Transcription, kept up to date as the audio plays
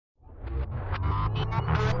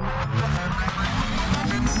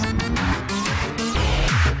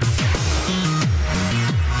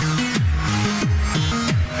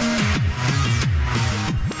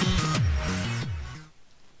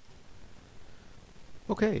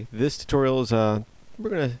Okay, this tutorial is, we're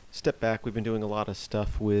going to step back. We've been doing a lot of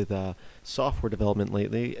stuff with software development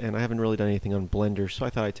lately, and I haven't really done anything on Blender, so I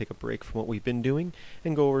thought I'd take a break from what we've been doing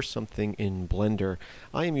and go over something in Blender.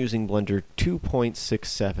 I am using Blender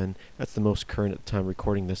 2.67. That's the most current at the time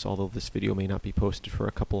recording this, although this video may not be posted for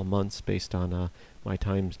a couple of months based on my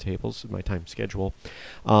timetables, my time schedule.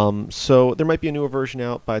 So there might be a newer version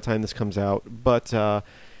out by the time this comes out, but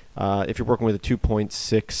if you're working with a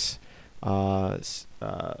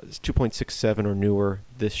 2.67 or newer,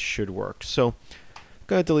 this should work. So I'm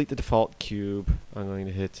going to delete the default cube. I'm going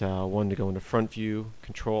to hit 1 to go into front view,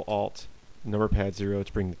 Control Alt, number pad 0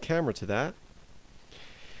 to bring the camera to that.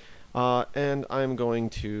 And I'm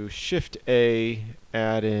going to Shift A,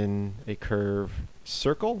 add in a curve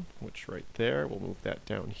circle, which right there, we'll move that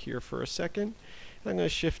down here for a second. And I'm going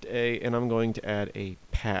to Shift A, and I'm going to add a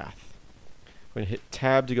path. I'm going to hit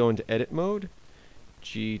Tab to go into edit mode,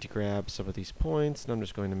 G to grab some of these points, and I'm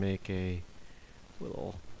just going to make a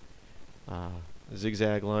little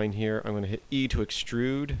zigzag line here. I'm going to hit E to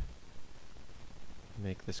extrude,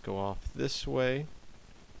 make this go off this way.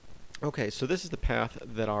 Okay, so this is the path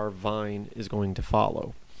that our vine is going to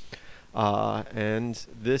follow, and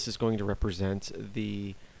this is going to represent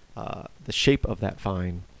the shape of that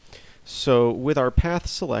vine. So with our path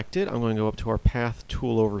selected, I'm going to go up to our path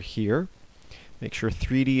tool over here. Make sure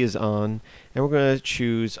 3D is on, and we're going to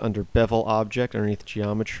choose under Bevel Object underneath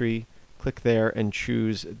Geometry, click there and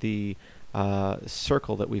choose the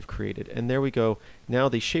circle that we've created. And there we go. Now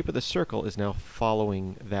the shape of the circle is now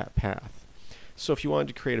following that path. So if you wanted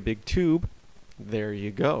to create a big tube, there you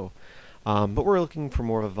go. But we're looking for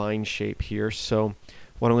more of a vine shape here, so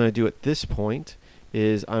what I'm going to do at this point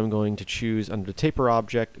is I'm going to choose under the Taper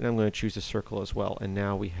Object, and I'm going to choose a circle as well. And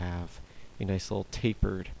now we have a nice little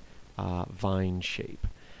tapered vine shape.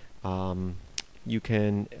 You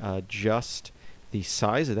can adjust the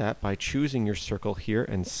size of that by choosing your circle here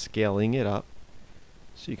and scaling it up.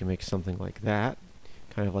 So you can make something like that,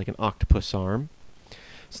 kind of like an octopus arm.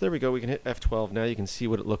 So there we go, we can hit F12 now. You can see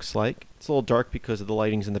what it looks like. It's a little dark because of the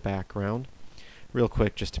lighting's in the background. Real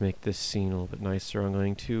quick, just to make this scene a little bit nicer, I'm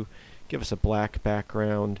going to give us a black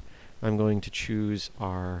background. I'm going to choose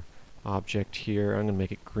our object here. I'm going to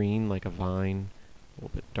make it green like a vine. A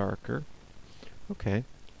little bit darker. Okay,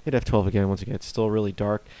 hit F12 again. Once again, it's still really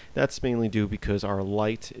dark. That's mainly due because our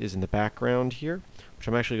light is in the background here, which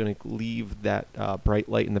I'm actually going to leave that bright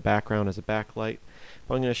light in the background as a backlight.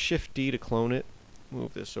 But I'm going to Shift D to clone it,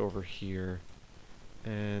 move this over here,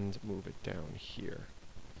 and move it down here.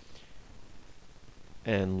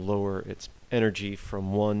 And lower its energy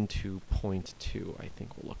from 1 to 0.2. I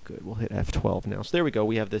think will look good. We'll hit F12 now. So there we go.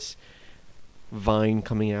 We have this vine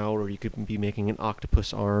coming out, or you could be making an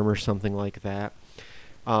octopus arm or something like that.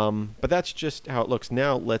 But that's just how it looks.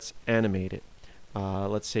 Now let's animate it.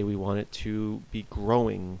 Let's say we want it to be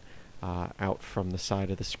growing out from the side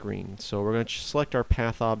of the screen. So we're going to select our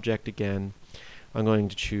path object again. I'm going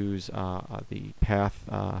to choose the path,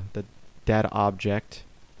 the data object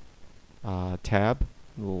tab,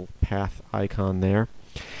 little path icon there.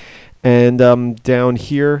 And down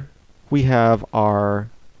here we have our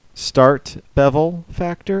start bevel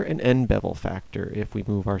factor and end bevel factor. If we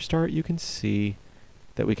move our start, you can see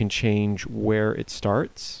that we can change where it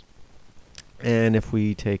starts, and if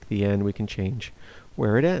we take the end, we can change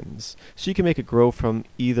where it ends. So you can make it grow from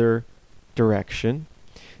either direction.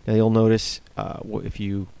 Now you'll notice if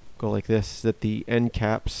you go like this that the end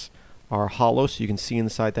caps are hollow, so you can see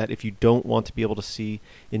inside that. If you don't want to be able to see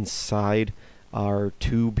inside our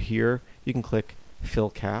tube here, you can click Fill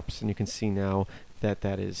Caps, and you can see now that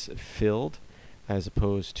that is filled, as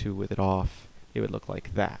opposed to with it off, it would look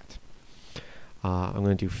like that. I'm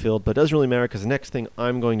going to do filled, but it doesn't really matter because the next thing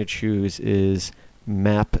I'm going to choose is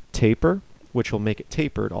Map Taper, which will make it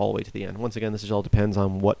tapered all the way to the end. Once again, this all depends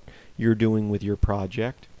on what you're doing with your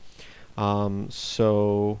project.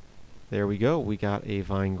 So there we go. We got a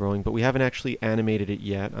vine growing, but we haven't actually animated it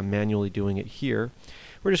yet. I'm manually doing it here.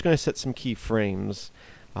 We're just going to set some keyframes.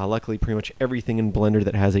 Luckily, pretty much everything in Blender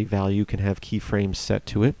that has a value can have keyframes set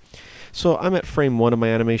to it. So I'm at frame 1 of my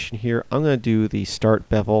animation here. I'm going to do the start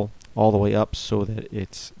bevel all the way up so that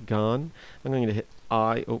it's gone. I'm going to hit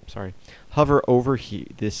hover over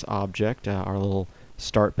this object, our little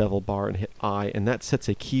start bevel bar, and hit I, and that sets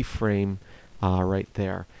a keyframe right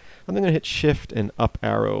there. I'm going to hit Shift and up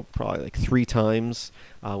arrow probably like 3 times,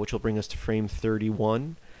 which will bring us to frame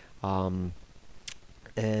 31. So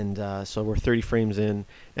we're 30 frames in,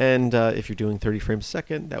 and if you're doing 30 frames a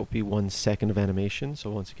second, that would be 1 second of animation.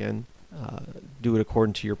 So once again, do it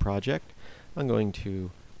according to your project. I'm going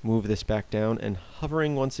to move this back down, and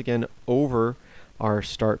hovering once again over our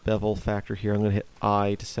start bevel factor here. I'm going to hit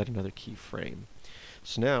I to set another keyframe.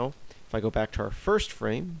 So now, if I go back to our first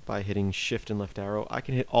frame by hitting Shift and left arrow, I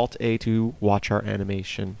can hit Alt-A to watch our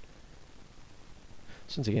animation.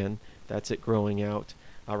 So once again, that's it growing out.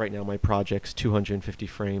 Right now my project's 250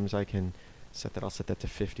 frames. I can set that, I'll set that to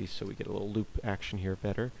 50 so we get a little loop action here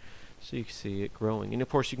better. So you can see it growing. And of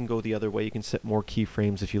course you can go the other way. You can set more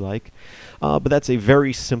keyframes if you like. But that's a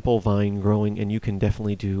very simple vine growing, and you can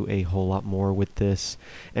definitely do a whole lot more with this.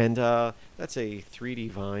 And that's a 3D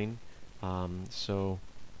vine. So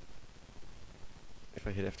if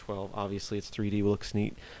I hit F12, obviously it's 3D, looks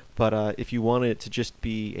neat. But if you wanted it to just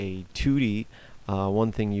be a 2D,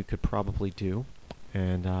 one thing you could probably do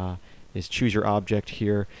is choose your object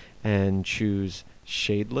here and choose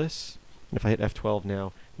shadeless. And if I hit F12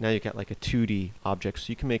 now you got like a 2D object, so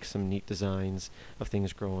you can make some neat designs of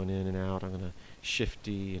things growing in and out. I'm going to Shift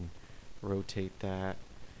D and rotate that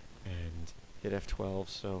and hit F12,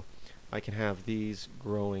 so I can have these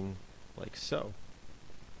growing like so.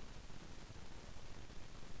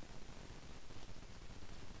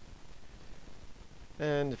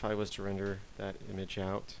 And if I was to render that image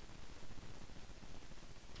out,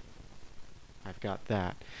 I've got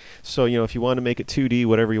that. So, you know, if you want to make it 2D,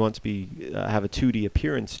 whatever you want to be, have a 2D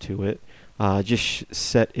appearance to it, just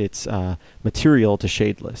set its material to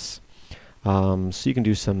shadeless. So you can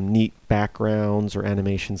do some neat backgrounds or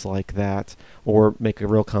animations like that, or make a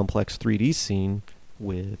real complex 3D scene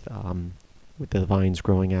with the vines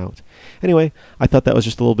growing out. Anyway, I thought that was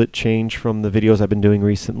just a little bit change from the videos I've been doing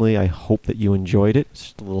recently. I hope that you enjoyed it. It's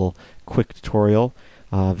just a little quick tutorial,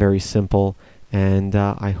 very simple. And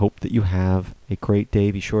I hope that you have a great day.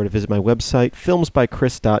 Be sure to visit my website,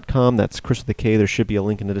 filmsbychris.com. That's Chris with a K. There should be a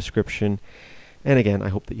link in the description. And again, I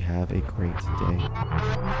hope that you have a great day.